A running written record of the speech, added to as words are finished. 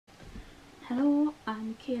Hello,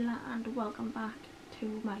 I'm Kayla and welcome back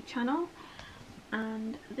to my channel,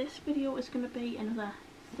 and this video is going to be another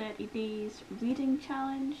 30 days reading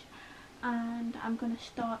challenge, and I'm going to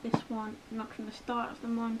start this one not from the start of the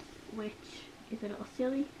month, which is a little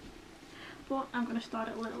silly, but I'm going to start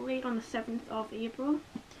it a little late on the 7th of April,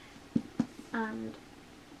 and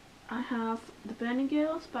I have The Burning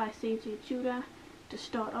Girls by C.J. Tudor to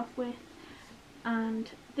start off with. And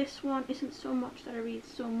this one isn't so much that I read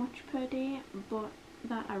so much per day, but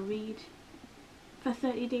that I read for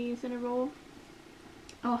 30 days in a row,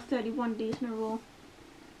 or 31 days in a row,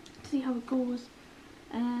 to see how it goes.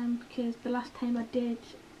 Because the last time I did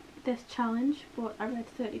this challenge, but I read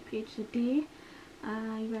 30 pages a day,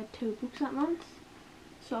 I read 2 books that month,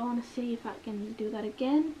 so I want to see if I can do that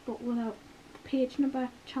again, but without the page number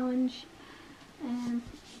challenge.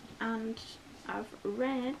 And I've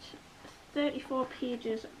read 34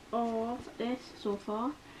 pages of this so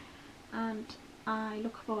far, and I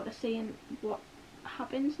look forward to seeing what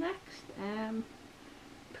happens next,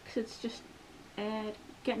 because it's just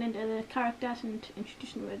getting into the characters and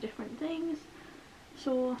introducing them to different things.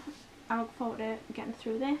 So I look forward to getting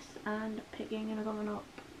through this and picking another one up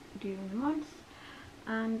during the month,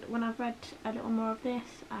 and when I've read a little more of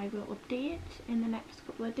this I will update in the next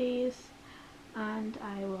couple of days, and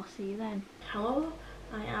I will see you then. Hello,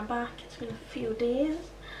 I am back. It's been a few days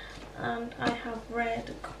and I have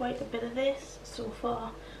read quite a bit of this so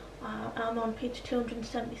far. I'm on page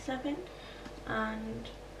 277 and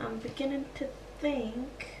I'm beginning to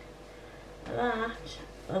think that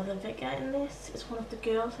the vicar in this is one of the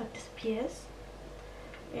girls that disappears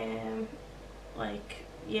like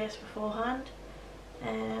years beforehand,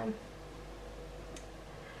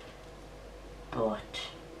 but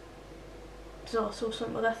there's also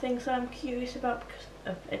some other things that I'm curious about, because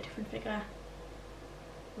a different figure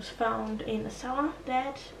was found in the cellar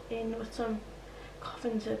dead with some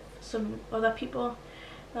coffins of some other people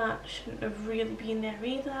that shouldn't have really been there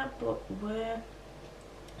either, but were.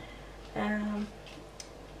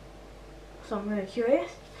 So I'm really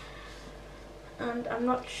curious, and I'm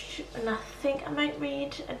not sure, and I think I might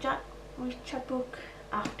read a Jack Reacher book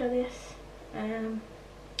after this,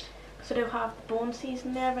 because I do have the Bone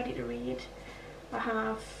season there ready to read. I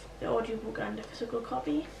have the audiobook and a physical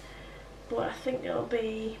copy, but I think it'll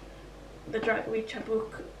be the Jack Reacher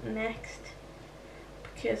book next,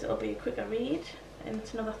 because it'll be a quicker read and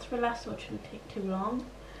it's another thriller, so it shouldn't take too long.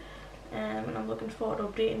 And I'm looking forward to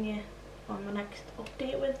updating you on my next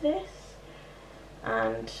update with this,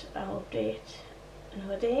 and I'll update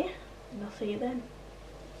another day and I'll see you then.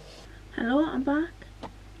 Hello, I'm back,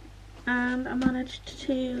 and I managed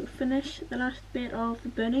to finish the last bit of The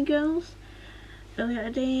Burning Girls earlier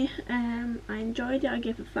today. I enjoyed it. I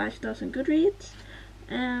gave it 5 stars on Goodreads.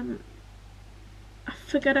 I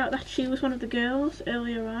figured out that she was one of the girls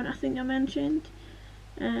earlier on, I think I mentioned,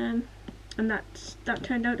 and that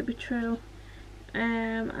turned out to be true.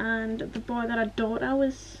 And the boy that I thought I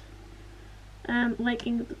was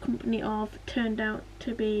liking the company of turned out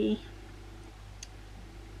to be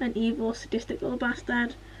an evil, sadistic little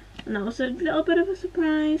bastard, and that was a little bit of a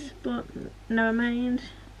surprise, but never mind.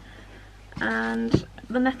 And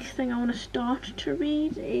the next thing I want to start to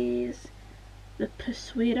read is The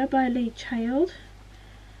Persuader by Lee Child,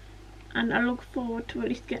 and I look forward to at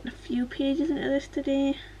least getting a few pages into this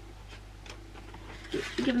today,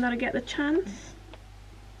 given that I get the chance,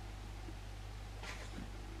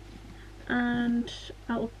 and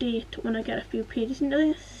I'll update when I get a few pages into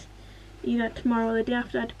this, either tomorrow or the day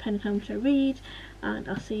after, depending on how much I read, and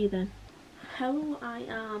I'll see you then. Hello, I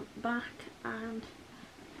am back, and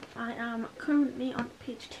I am currently on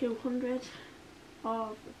page 200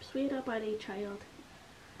 of The Persuader by Lee Child,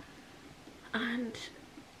 and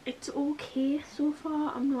it's okay so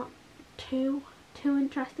far. I'm not too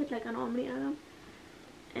interested like I normally am,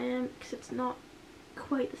 because it's not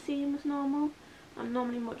quite the same as normal. I'm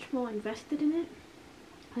normally much more invested in it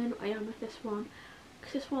than I am with this one,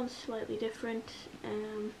 because this one's slightly different,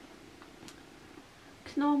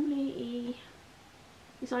 because normally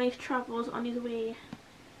he's on his travels, on his way,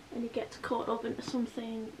 and he gets caught up into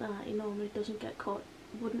something that he normally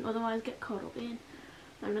wouldn't otherwise get caught up in.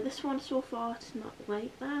 And with this one so far it's not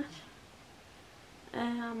like that,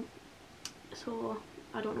 so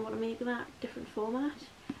I don't know what to make of that different format,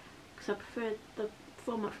 because I preferred the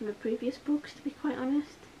format from the previous books, to be quite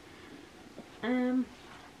honest.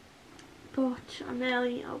 But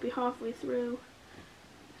I'll be halfway through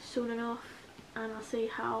soon enough, and I'll see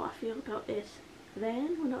how I feel about it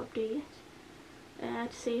then when I update,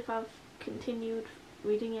 to see if I've continued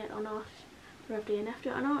reading it or not, or if I've DNF'd it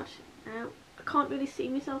or not. I can't really see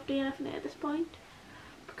myself DNFing it at this point,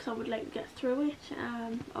 because I would like to get through it.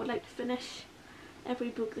 I would like to finish every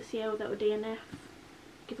book this year without a DNF,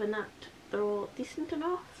 given that they're all decent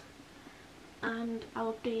enough. And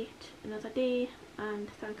I'll update another day, and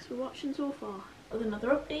thanks for watching so far. With another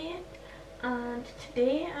update, and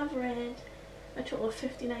today I've read a total of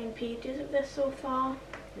 59 pages of this so far,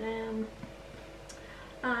 and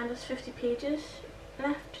there's 50 pages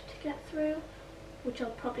left to get through, which I'll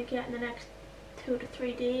probably get in the next 2 to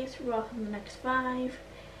 3 days rather than the next 5.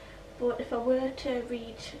 But if I were to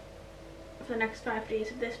read for the next 5 days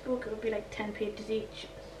of this book, it would be like 10 pages each,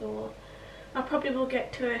 so I probably will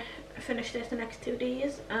get to finish this the next 2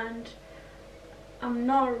 days, and I'm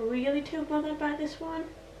not really too bothered by this one,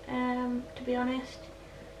 to be honest.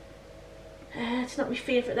 It's not my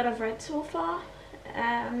favourite that I've read so far.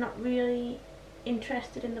 I'm not really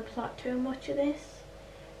interested in the plot too much of this,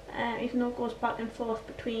 even though it goes back and forth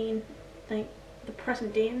between like the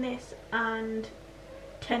present day in this and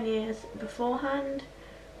 10 years beforehand,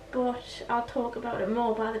 but I'll talk about it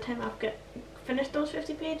more by the time I've finished those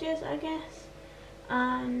 50 pages, I guess,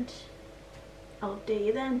 and I'll update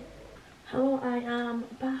you then. Hello, I am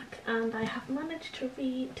back, and I have managed to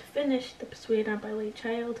finish The Persuader by Lee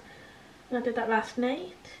Child, and I did that last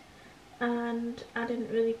night, and I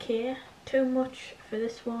didn't really care too much for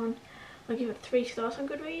this one. I'll give it 3 stars on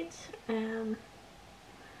Goodreads.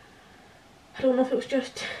 I don't know if it was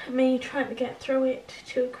just me trying to get through it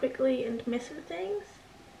too quickly and missing things,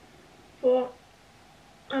 but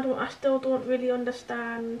I still don't really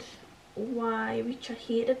understand why Reacher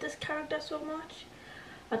hated this character so much.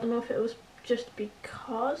 I don't know if it was just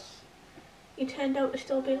because he turned out to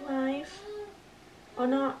still be alive or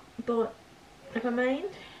not, but never mind.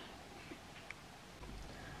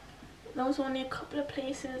 There was only a couple of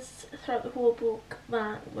places throughout the whole book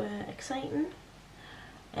that were exciting,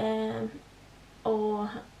 or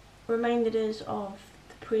reminded us of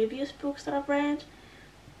the previous books that I've read,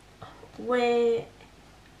 where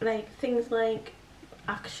like things like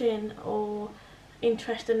action or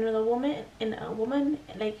interest in a woman,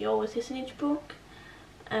 like you always see in each book.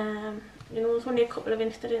 You know, there's only a couple of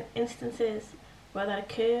instances where that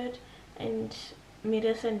occurred and made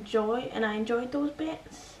us enjoy, and I enjoyed those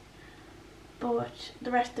bits, but the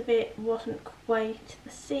rest of it wasn't quite the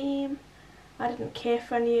same. I didn't care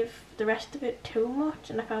for any of the rest of it too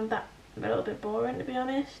much, and I found that a little bit boring, to be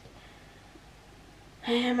honest.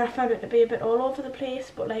 I found it to be a bit all over the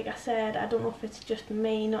place, but like I said, I don't know if it's just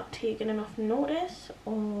me not taking enough notice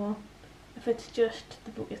or if it's just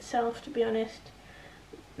the book itself, to be honest.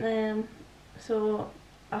 So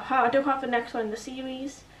I do have the next one in the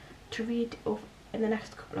series to read in the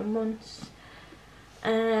next couple of months,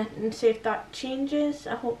 and see if that changes.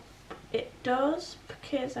 I hope it does,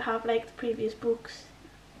 because I have liked the previous books,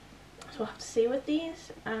 so I'll have to see with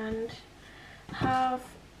these, and have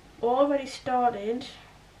already started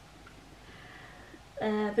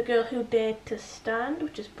The Girl Who Dared to Stand,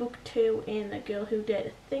 which is book 2 in the Girl Who Dared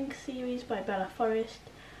to Think series by Bella Forrest.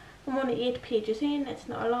 I'm only 8 pages in, it's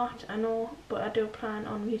not a lot, I know, but I do plan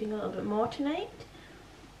on reading a little bit more tonight,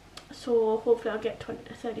 so hopefully I'll get 20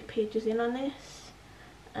 to 30 pages in on this,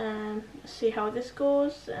 see how this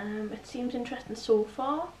goes. It seems interesting so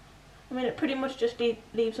far. I mean, it pretty much just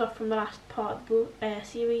leaves off from the last part of the book,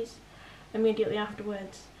 series immediately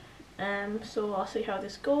afterwards. So I'll see how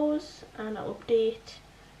this goes, and I'll update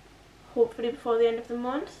hopefully before the end of the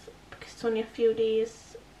month, because it's only a few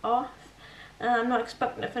days off. I'm not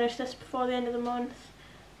expecting to finish this before the end of the month,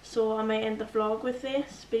 so I might end the vlog with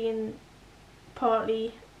this being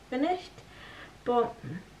partly finished, but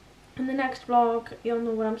in the next vlog you'll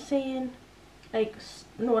know what I'm saying, like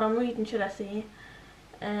know what I'm reading, should I say,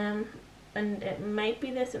 and it might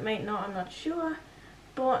be this, it might not, I'm not sure,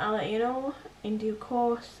 but I'll let you know in due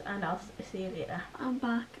course, and I'll see you later. I'm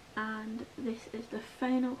back, and this is the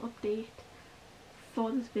final update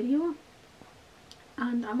for this video,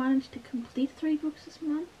 and I managed to complete 3 books this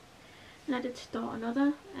month, and I did start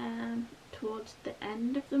another towards the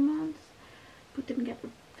end of the month, but didn't get to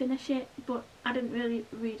finish it. But I didn't really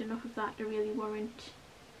read enough of that to really warrant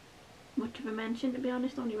much of a mention, to be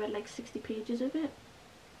honest. I only read like 60 pages of it,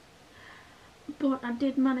 but I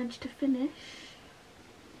did manage to finish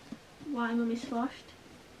Why Mummy Sloshed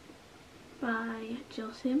by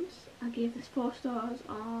Jill Sims. I gave this 4 stars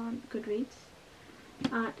on Goodreads,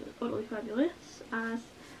 and it was utterly fabulous. As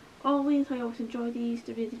always, I always enjoy these,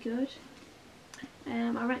 they're really good.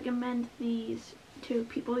 I recommend these to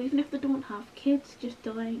people even if they don't have kids, just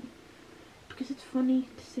to like, because it's funny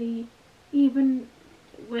to see, even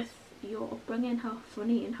with your upbringing, how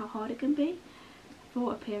funny and how hard it can be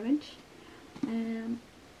for a parent.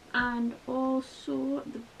 and also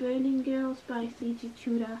The Burning Girls by C.J.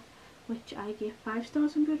 Tudor, which I gave 5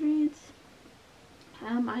 stars on Goodreads.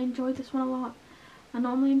 I enjoyed this one a lot. I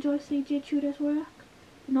normally enjoy C.J. Tudor's work.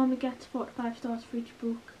 He normally gets 4 to 5 stars for each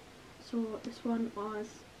book, so this one was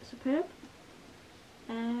superb.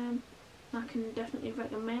 I can definitely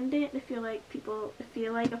recommend it if you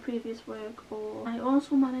like a previous work. Or I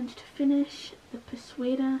also managed to finish The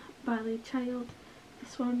Persuader by Lee Child.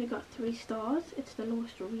 This one only got 3 stars. It's the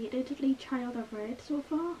lowest rated Lee Child I've read so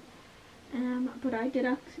far. But I did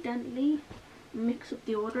accidentally mix up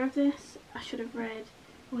the order of this. I should have read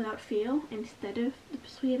Without Fail instead of The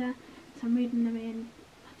Persuader, so I'm reading them in,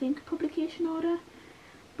 I think, publication order.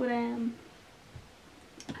 But I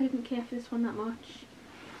didn't care for this one that much.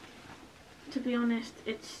 To be honest,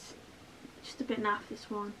 it's just a bit naff, this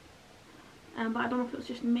one. But I don't know if it was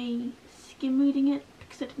just me skim reading it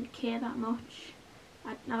because I didn't care that much.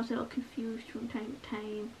 I was a little confused from time to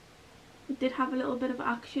time. It did have a little bit of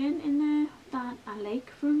action in there that I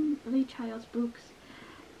like from Lee Child's books,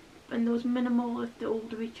 and there was minimal of the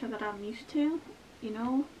older Reacher that I'm used to, you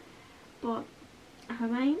know, but I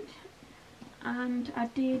don't mind. And I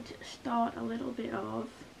did start a little bit of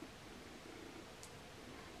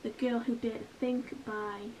The Girl Who Dared Think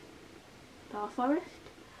by Bella Forrest.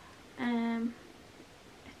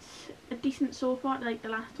 It's a decent so far, like the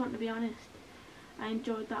last one, to be honest. I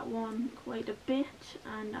enjoyed that one quite a bit,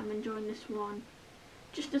 and I'm enjoying this one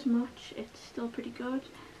just as much. It's still pretty good.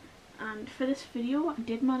 And for this video I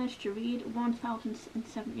did manage to read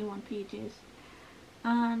 1071 pages,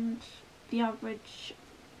 and the average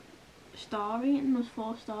star rating was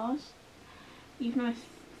 4 stars. Even with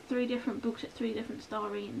 3 different books at 3 different star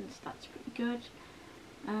ratings, that's pretty good.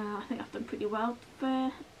 I think I've done pretty well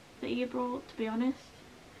for the April, to be honest.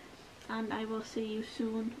 And I will see you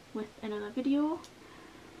soon with another video.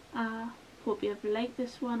 Hope you have liked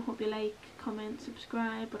this one. Hope you like, comment,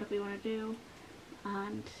 subscribe, whatever you want to do.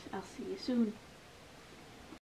 And I'll see you soon.